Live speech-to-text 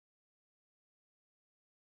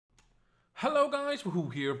Hello guys, Wahoo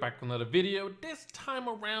here, back with another video. This time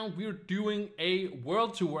around we're doing a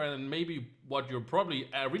world tour, and maybe what you're probably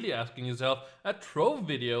really asking yourself, a Trove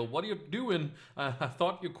video. What are you doing? I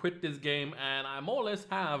thought you quit this game, and I more or less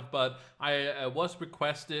have, but I was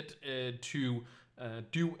requested to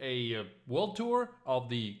do a world tour of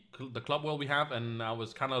the club world we have, and I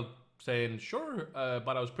was kind of saying sure,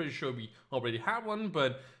 but I was pretty sure we already have one,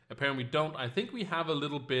 but apparently we don't. I think we have a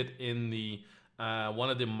little bit in the one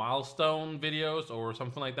of the milestone videos or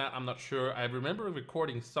something like that. I'm not sure. I remember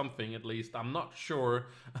recording something at least. I'm not sure.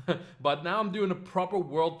 But now I'm doing a proper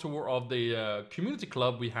world tour of the community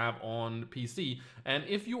club we have on PC. And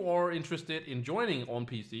if you are interested in joining on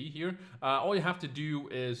PC here, all you have to do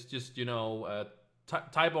is just,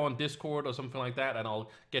 type on Discord or something like that, and I'll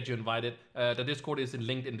get you invited. The Discord is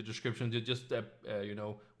linked in the description. Just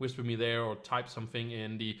whisper me there or type something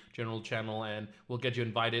in the general channel, and we'll get you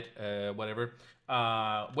invited. Whatever,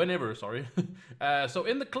 whenever. Sorry. So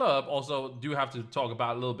in the club, also do have to talk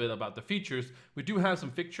about a little bit about the features. We do have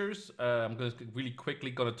some features. I'm going to really quickly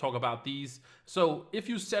going to talk about these. So if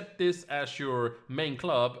you set this as your main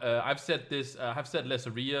club, I've set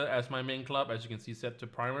Lesseria as my main club, as you can see, set to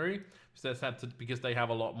primary. Because they have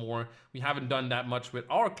a lot more. We haven't done that much with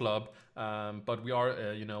our club, but we are,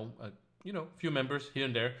 a few members here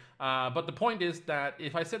and there. But the point is that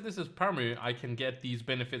if I set this as primary, I can get these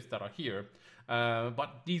benefits that are here.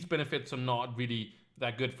 But these benefits are not really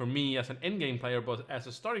that good for me as an endgame player, but as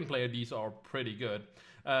a starting player, these are pretty good.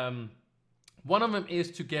 One of them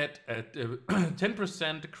is to get a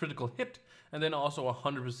 10% critical hit, and then also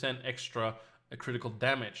 100% extra critical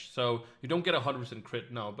damage. So you don't get 100% crit,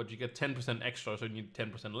 no, but you get 10% extra, so you need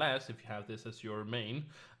 10% less if you have this as your main.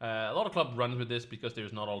 A lot of club runs with this because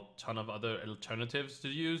there's not a ton of other alternatives to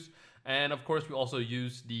use. And of course we also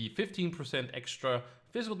use the 15% extra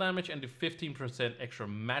physical damage and the 15% extra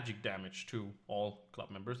magic damage to all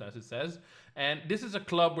club members, as it says. And this is a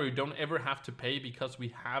club where you don't ever have to pay because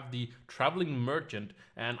we have the traveling merchant,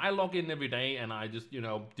 and I log in every day and I just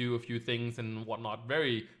do a few things and whatnot.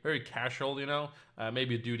 Very, very casual,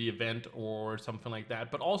 maybe do the event or something like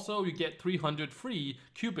that. But also you get 300 free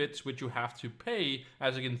cubits, which you have to pay.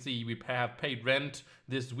 As you can see, we have paid rent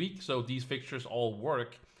this week, so these fixtures all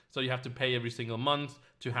work. So you have to pay every single month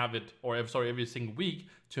to have it, or every single week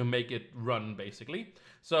to make it run, basically.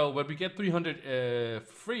 So when we get 300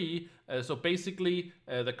 free, so basically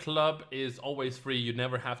the club is always free. You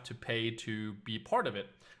never have to pay to be part of it.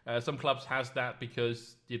 Some clubs has that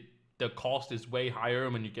because the cost is way higher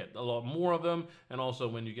when you get a lot more of them, and also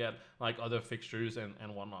when you get like other fixtures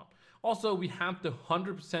and whatnot. Also, we have the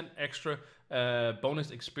 100% extra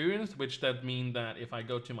bonus experience, which that means that if I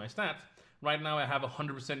go to my stats, right now I have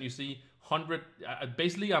 100%, you see, 100,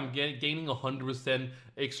 basically I'm gaining 100%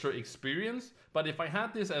 extra experience. But if I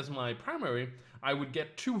had this as my primary, I would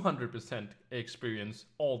get 200% experience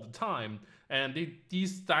all the time. And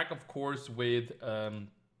these stack, of course, with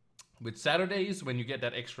Saturdays when you get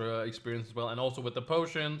that extra experience as well, and also with the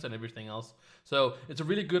potions and everything else. So it's a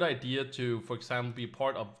really good idea to, for example, be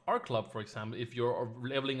part of our club, for example, if you're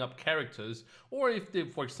leveling up characters, or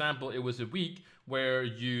if, for example, it was a week where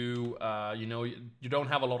you don't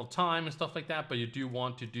have a lot of time and stuff like that, but you do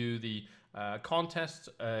want to do the contest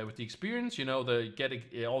with the experience, get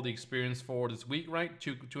all the experience for this week, right?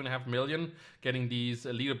 2.5 million, getting these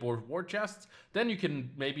leaderboard war chests. Then you can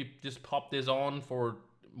maybe just pop this on for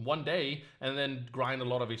one day and then grind a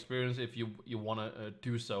lot of experience if you want to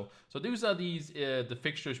do so. So these are the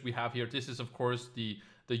fixtures we have here. This is of course the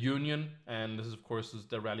Union, and this is of course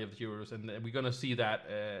the Rally of the Heroes, and we're gonna see that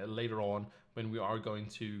later on when we are going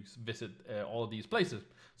to visit all of these places.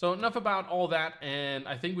 So enough about all that, and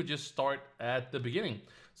I think we just start at the beginning.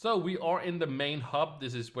 So we are in the main hub.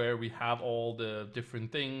 This is where we have all the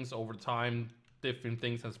different things over time. Different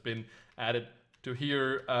things has been added to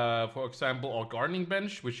here. For example, our gardening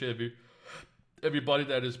bench, which everybody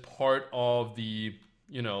that is part of the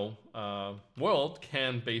world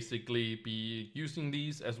can basically be using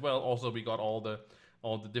these as well. Also, we got all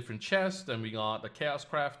the different chests, and we got the chaos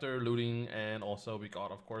crafter looting, and also we got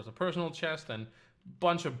of course a personal chest and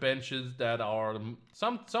bunch of benches that are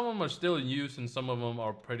some of them are still in use, and some of them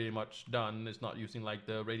are pretty much done. It's not using like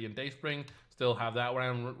the Radiant Dayspring. Still have that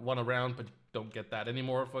one around, but don't get that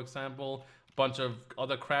anymore, for example. Bunch of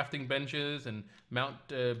other crafting benches and mount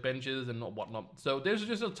benches and whatnot. So there's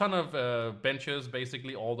just a ton of benches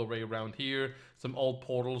basically all the way around here. Some old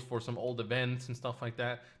portals for some old events and stuff like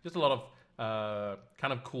that. Just a lot of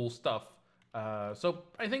kind of cool stuff. So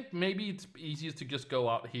I think maybe it's easiest to just go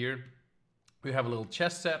out here. We have a little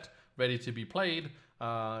chess set ready to be played.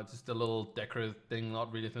 Just a little decorative thing,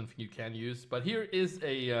 not really something you can use. But here is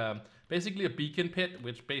a basically a beacon pit,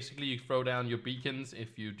 which basically you throw down your beacons.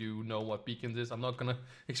 If you do know what beacons is, I'm not gonna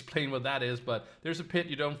explain what that is, but there's a pit.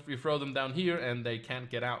 You throw them down here, and they can't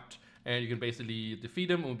get out. And you can basically defeat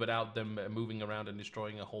them without them moving around and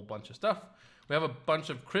destroying a whole bunch of stuff. We have a bunch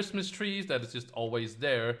of Christmas trees that is just always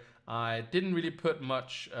there. I didn't really put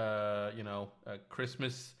much,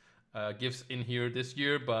 Christmas gifts in here this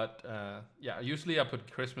year, but yeah, usually I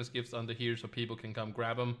put Christmas gifts under here so people can come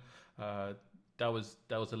grab them. That was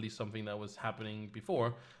at least something that was happening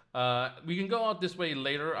before. We can go out this way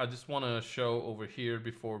later. I just want to show over here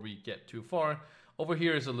before we get too far. Over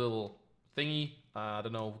here is a little thingy, I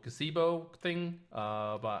don't know, gazebo thing,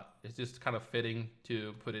 but it's just kind of fitting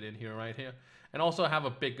to put it in here right here. And also I have a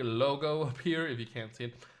big logo up here if you can't see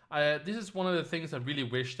it. This is one of the things I really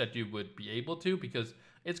wish that you would be able to, because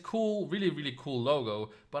it's cool, really, really cool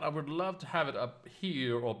logo, but I would love to have it up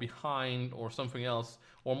here or behind or something else,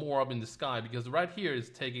 or more up in the sky, because right here is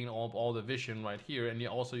taking all the vision right here, and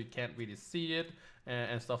you can't really see it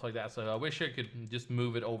and stuff like that. So I wish I could just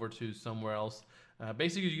move it over to somewhere else.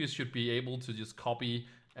 Basically, you should be able to just copy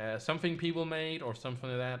something people made or something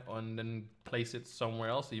like that, and then place it somewhere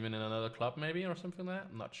else, even in another club maybe or something like that.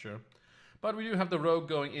 I'm not sure. But we do have the road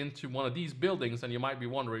going into one of these buildings, and you might be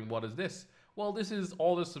wondering, what is this? Well, this is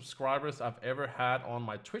all the subscribers I've ever had on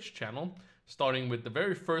my Twitch channel, starting with the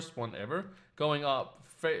very first one ever, going up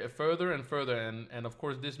further and further, and of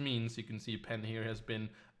course this means, you can see Pen here has been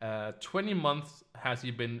 20 months has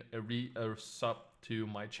he been a sub to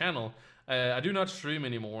my channel. I do not stream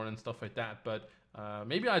anymore and stuff like that, but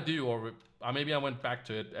maybe I do, or maybe I went back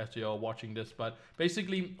to it after you're watching this. But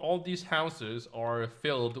basically all these houses are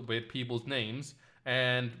filled with people's names,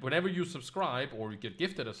 and whenever you subscribe or you get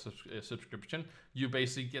gifted a subscription, you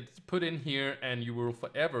basically get put in here, and you will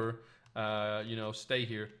forever stay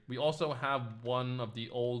here. We also have one of the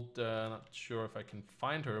old, not sure if I can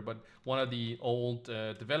find her, but one of the old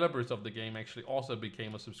developers of the game actually also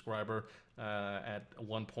became a subscriber at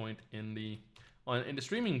one point in the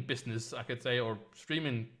streaming business, I could say, or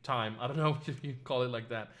streaming time. I don't know if you call it like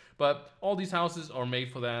that. But all these houses are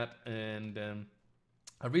made for that, and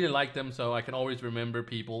I really like them, so I can always remember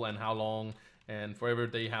people and how long, and forever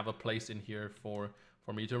they have a place in here for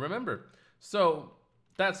me to remember. So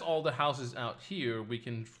that's all the houses out here. We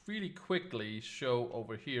can really quickly show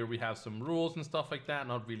over here. We have some rules and stuff like that,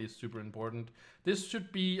 not really super important. This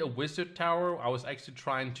should be a wizard tower. I was actually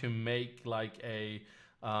trying to make like a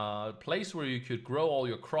place where you could grow all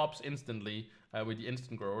your crops instantly with the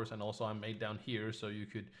instant growers, and also I made down here so you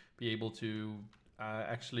could be able to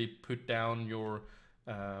actually put down your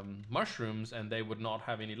mushrooms, and they would not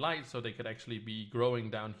have any light, so they could actually be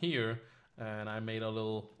growing down here. And I made a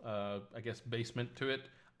little I guess basement to it,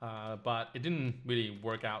 but it didn't really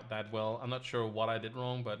work out that well. I'm not sure what I did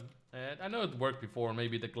wrong, but I know it worked before.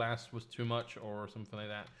 Maybe the glass was too much or something like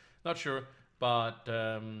that, not sure. But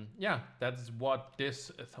yeah, that's what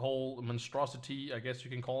this whole monstrosity, I guess you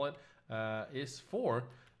can call it, is for.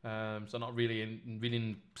 So not really,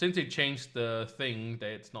 since they changed the thing,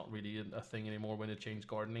 it's not really a thing anymore when they changed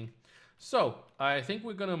gardening. So I think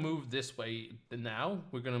we're gonna move this way now.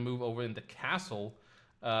 We're gonna move over in the castle.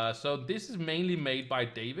 So this is mainly made by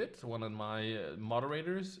David, one of my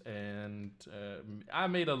moderators, and I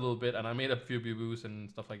made a little bit, and I made a few boo-boos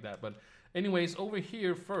and stuff like that. But anyways, over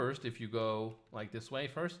here first, if you go like this way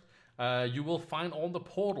first, you will find all the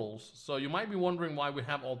portals. So you might be wondering why we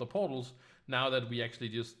have all the portals now that we actually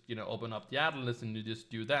just, open up the atlas, and you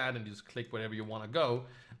just do that and just click wherever you want to go.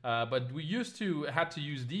 But we had to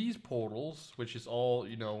use these portals, which is all,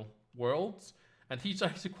 worlds. And these are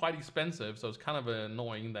actually quite expensive, so it's kind of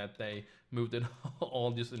annoying that they moved it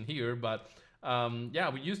all just in here. But yeah,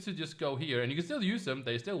 we used to just go here, and you can still use them.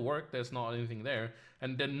 They still work. There's not anything there.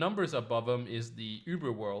 And the numbers above them is the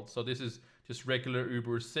Uber world. So this is just regular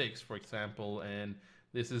Uber 6, for example. And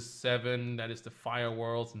this is 7, that is the fire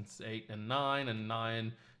worlds, and 8 and 9, and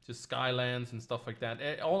 9 just skylands and stuff like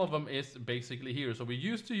that. All of them is basically here. So we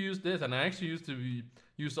used to use this, and I actually used to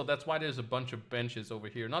use, so that's why there's a bunch of benches over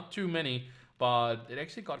here. Not too many, but it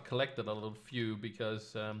actually got collected a little few,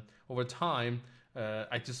 because over time,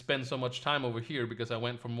 I just spent so much time over here because I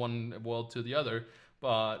went from one world to the other.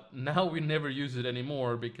 But now we never use it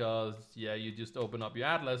anymore, because yeah, you just open up your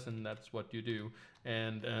atlas and that's what you do.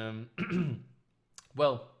 And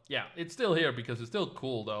well, yeah, it's still here because it's still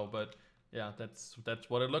cool though. But yeah, that's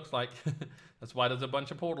what it looks like. That's why there's a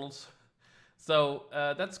bunch of portals. So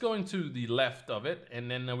that's going to the left of it, and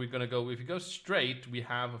then we're gonna go. If you go straight, we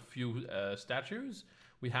have a few statues.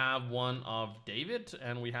 We have one of David,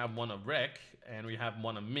 and we have one of Rek, and we have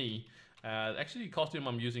one of me. Actually, the costume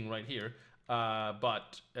I'm using right here.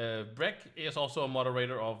 But Breck is also a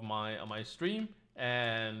moderator of my stream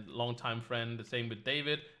and longtime friend. The same with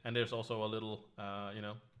David. And there's also a little, you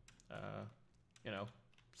know,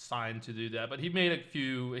 sign to do that. But he made a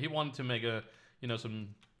few. He wanted to make a, some.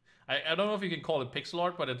 I don't know if you can call it pixel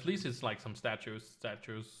art, but at least it's like some statues,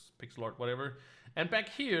 pixel art, whatever. And back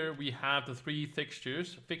here we have the 3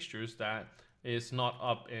 fixtures that is not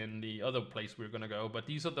up in the other place we're gonna go. But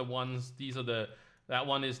these are the ones. That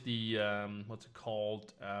one is the what's it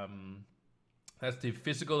called? That's the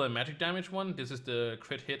physical and magic damage one. This is the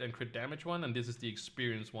crit hit and crit damage one, and this is the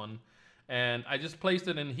experience one. And I just placed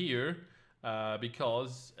it in here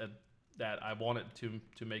because that I wanted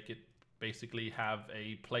to make it basically have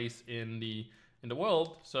a place in the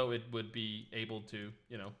world, so it would be able to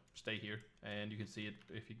stay here, and you can see it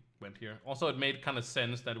if you went here. Also, it made kind of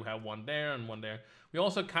sense that we have one there and one there. We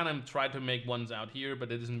also kind of tried to make ones out here,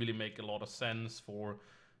 but it doesn't really make a lot of sense for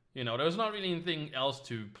there's not really anything else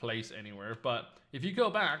to place anywhere. But if you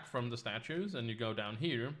go back from the statues and you go down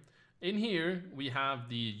here, in here we have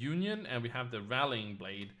the Union and we have the Rallying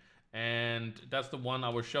Blade. And that's the one I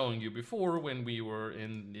was showing you before when we were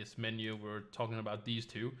in this menu. We were talking about these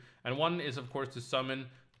two. And one is, of course, to summon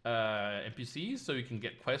NPCs, so you can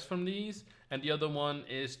get quests from these. And the other one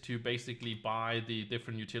is to basically buy the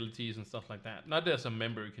different utilities and stuff like that. Not as a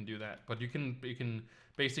member you can do that, but you can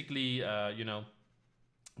basically,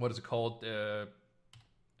 what is it called?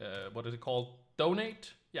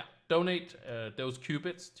 Donate? Yeah, donate those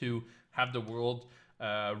qubits to have the world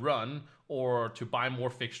run, or to buy more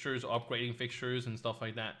fixtures, upgrading fixtures and stuff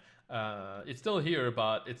like that. It's still here,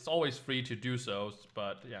 but it's always free to do so.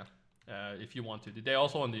 But yeah, if you want to. They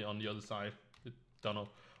also on the other side. I don't know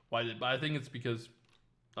why, but I think it's because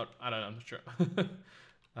I don't know. I'm not sure.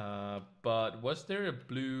 But was there a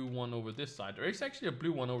blue one over this side? There is actually a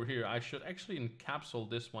blue one over here. I should actually encapsulate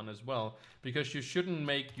this one as well, because you shouldn't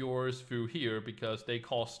make yours through here because they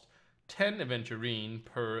cost 10 aventurine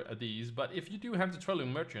per these. But if you do have the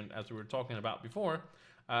Trolling Merchant, as we were talking about before,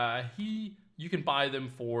 you can buy them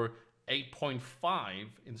for 8.5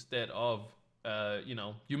 instead of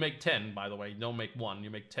you make 10, by the way. You don't make 1, you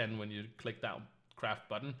make 10 when you click that craft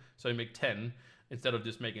button. So you make 10 instead of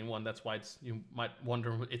just making 1. That's why you might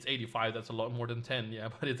wonder, it's 85. That's a lot more than 10. Yeah,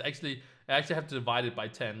 but it's actually I actually have to divide it by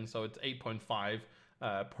 10, so it's 8.5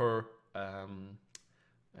 per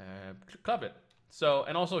club it. So,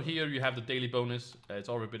 and also here you have the daily bonus. It's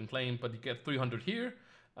already been claimed, but you get 300 here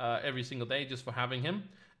every single day just for having him.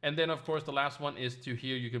 And then, of course, the last one is to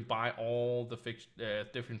here you can buy all the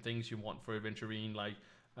different things you want for aventurine, like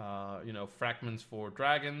fragments for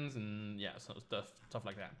dragons and some stuff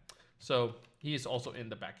like that. So he is also in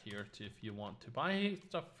the back here if you want to buy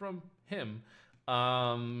stuff from him.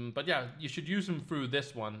 But yeah, you should use them through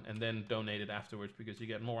this one and then donate it afterwards, because you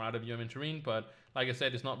get more out of your aventurine. But like I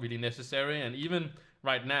said, it's not really necessary. And even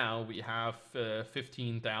right now we have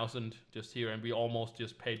 15,000 just here, and we almost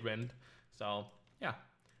just paid rent. So yeah,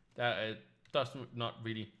 that it does not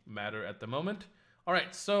really matter at the moment. All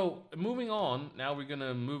right, so moving on. Now we're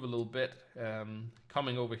gonna move a little bit.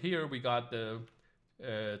 Coming over here, we got the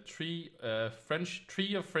tree of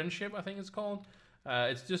friendship, I think it's called.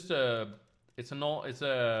 It's just it's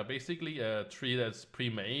basically a tree that's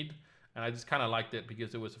pre-made, and I just kind of liked it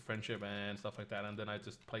because it was a friendship and stuff like that. And then I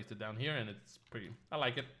just placed it down here, and I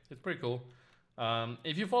like it. It's pretty cool.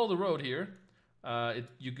 If you follow the road here,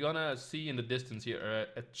 you're gonna see in the distance here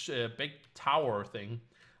a big tower thing.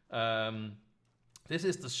 This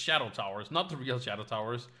is the shadow towers, not the real shadow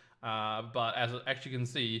towers. But as you can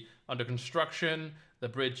see, under construction, the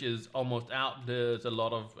bridge is almost out. There's a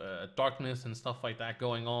lot of darkness and stuff like that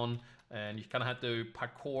going on, and you kind of have to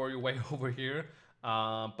parkour your way over here.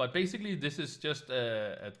 But basically, this is just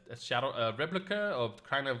a replica of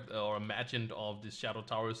or imagined of this shadow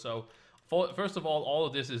tower. So first of all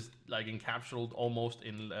of this is like encapsulated almost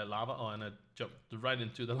in lava. Oh, and I jumped right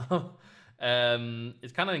into the lava.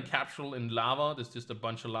 It's kind of encapsulated in lava. There's just a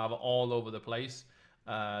bunch of lava all over the place.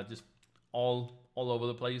 Just all over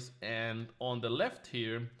the place. And on the left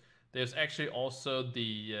here, there's actually also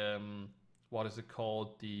the what is it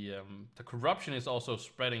called? The corruption is also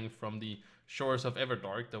spreading from the shores of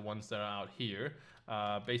Everdark, the ones that are out here.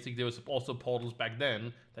 Basically, there was also portals back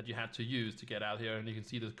then that you had to use to get out here, and you can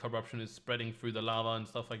see the corruption is spreading through the lava and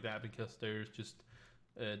stuff like that, because there's just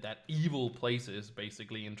that evil places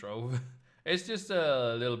basically in Trove. It's just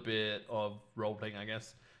a little bit of role-playing, I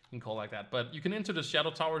guess you can call it like that. But you can enter the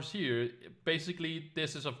shadow towers here. Basically,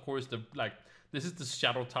 this is of course this is the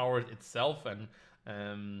shadow tower itself,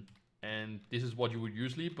 and and this is what you would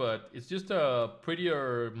usually, but it's just a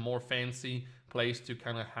prettier, more fancy place to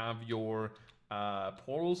kind of have your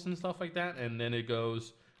portals and stuff like that, and then it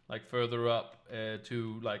goes like further up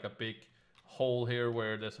to like a big hole here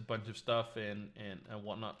where there's a bunch of stuff and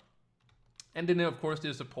whatnot. And then of course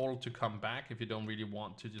there's a portal to come back if you don't really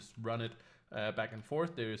want to just run it back and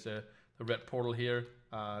forth. There's a red portal here,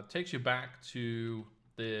 takes you back to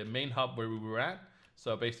the main hub where we were at.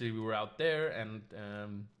 So basically we were out there, and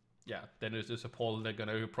yeah, then there's just a portal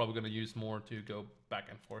you're probably gonna use more to go back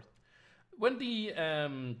and forth. When the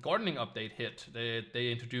gardening update hit,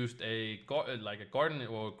 they introduced like a garden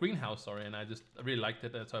or greenhouse, sorry, and I really liked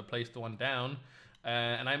it, so I placed one down.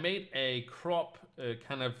 And I made a crop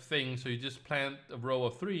kind of thing, so you just plant a row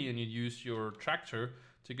of 3 and you use your tractor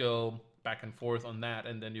to go back and forth on that,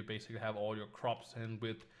 and then you basically have all your crops and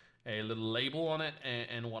with a little label on it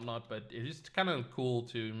and whatnot. But it is kind of cool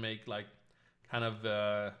to make like kind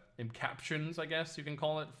of captions, I guess you can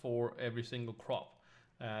call it, for every single crop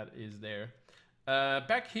that is there.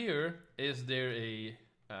 Back here, is there a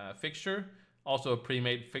fixture, also a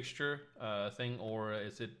pre-made fixture thing, or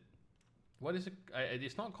is it, what is it?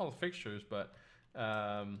 It's not called fixtures, but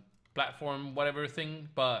platform whatever thing.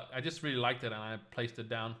 But I just really liked it and I placed it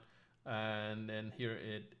down, and then here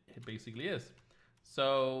it basically is.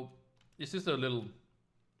 So it's just a little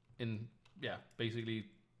basically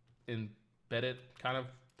embedded kind of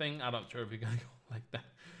thing. I'm not sure if you're gonna go like that.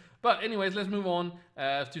 But anyways, let's move on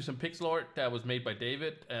to some pixel art that was made by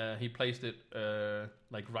David. He placed it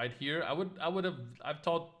like right here. I've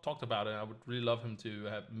talked about it. I would really love him to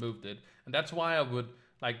have moved it, and that's why I would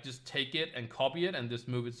like just take it and copy it and just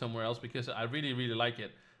move it somewhere else, because I really like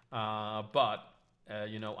it. But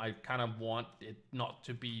you know, I kind of want it not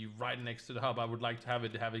to be right next to the hub. I would like to have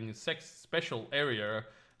it having a special area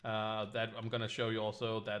that I'm gonna show you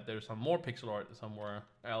also, that there's some more pixel art somewhere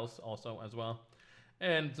else also as well.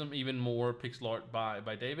 And some even more pixel art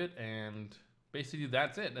by David, and basically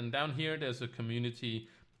that's it. And down here there's a community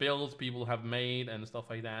builds people have made and stuff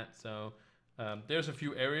like that. So there's a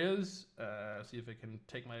few areas. See if I can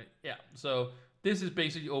take my, so this is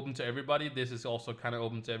basically open to everybody. This is also kind of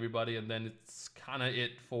open to everybody, and then it's kind of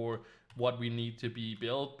it for what we need to be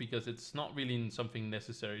built, because it's not really something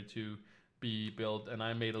necessary to be built. And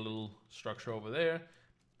I made a little structure over there.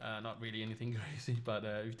 Not really anything crazy, but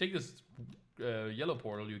if you take this yellow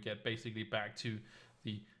portal, you get basically back to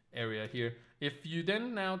the area here. If you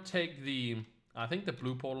then now take the, I think the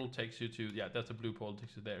blue portal takes you to, that's the blue portal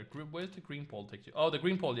takes you there. Where's the green portal takes you? Oh, the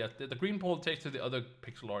green portal, the green portal takes to the other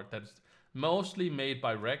pixel art that's mostly made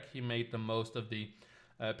by Rec. He made the most of the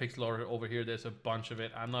pixel art over here. There's a bunch of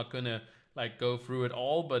it. I'm not gonna like go through it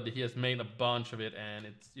all, but he has made a bunch of it, and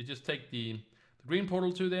you just take the green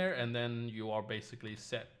portal to there, and then you are basically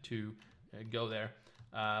set to go there.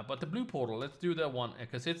 But the blue portal, let's do that one,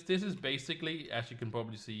 because this is basically, as you can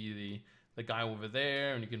probably see, the guy over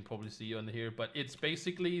there, and you can probably see on here, but it's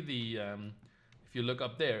basically the if you look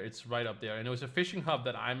up there, it's right up there, and it was a fishing hub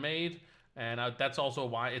that I made, and that's also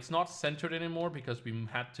why it's not centered anymore, because we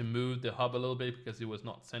had to move the hub a little bit because it was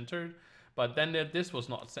not centered. But then this was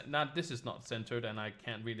not this is not centered, and I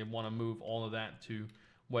can't really want to move all of that to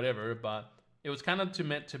whatever. But it was kind of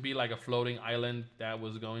meant to be like a floating island that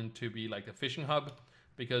was going to be like a fishing hub,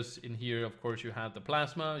 because in here, of course, you have the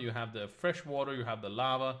plasma, you have the fresh water, you have the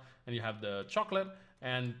lava, and you have the chocolate,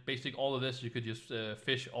 and basically all of this, you could just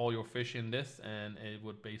fish all your fish in this, and it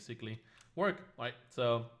would basically work, right?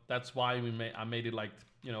 So that's why I made it like,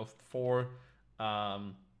 you know, four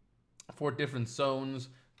different zones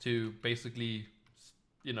to basically,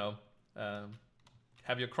 you know,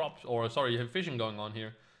 have your crops, or sorry, you have fishing going on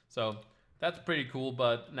here. So that's pretty cool,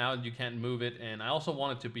 but now you can't move it, and I also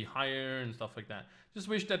want it to be higher and stuff like that. Just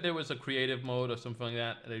wish that there was a creative mode or something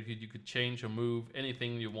like that you could change or move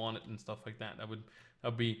anything you wanted and stuff like that. That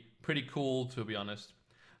would be pretty cool, to be honest.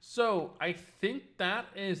 So I think that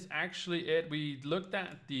is actually it. We looked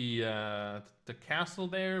at the castle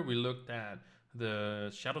there. We looked at the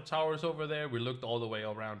shadow towers over there. We looked all the way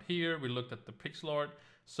around here. We looked at the pixel art.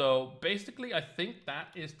 So basically, I think that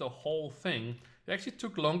is the whole thing. It actually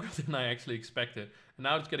took longer than I actually expected, and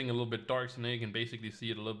now it's getting a little bit dark, so now you can basically see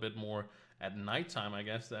it a little bit more at nighttime. I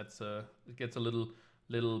guess that's it gets a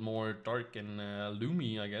little more dark and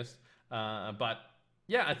loomy, I guess. But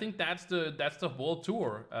yeah, I think that's the world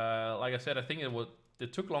tour. Like I said, I think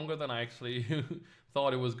it took longer than I actually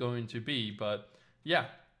thought it was going to be, but yeah,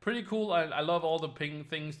 pretty cool. I love all the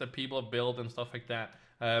things that people have built and stuff like that.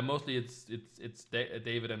 Mostly it's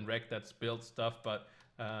David and Rec that's built stuff, but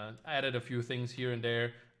I added a few things here and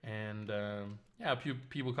there, and yeah, a few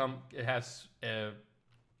people come. It has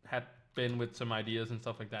had been with some ideas and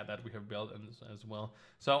stuff like that that we have built as well.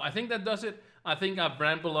 So I think that does it. I think I've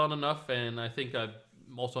rambled on enough, and I think I've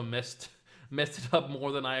also messed it up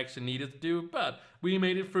more than I actually needed to do. But we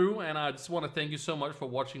made it through, and I just want to thank you so much for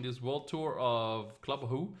watching this world tour of Club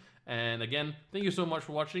Wahoo. And again, thank you so much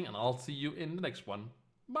for watching, and I'll see you in the next one.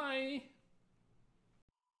 Bye!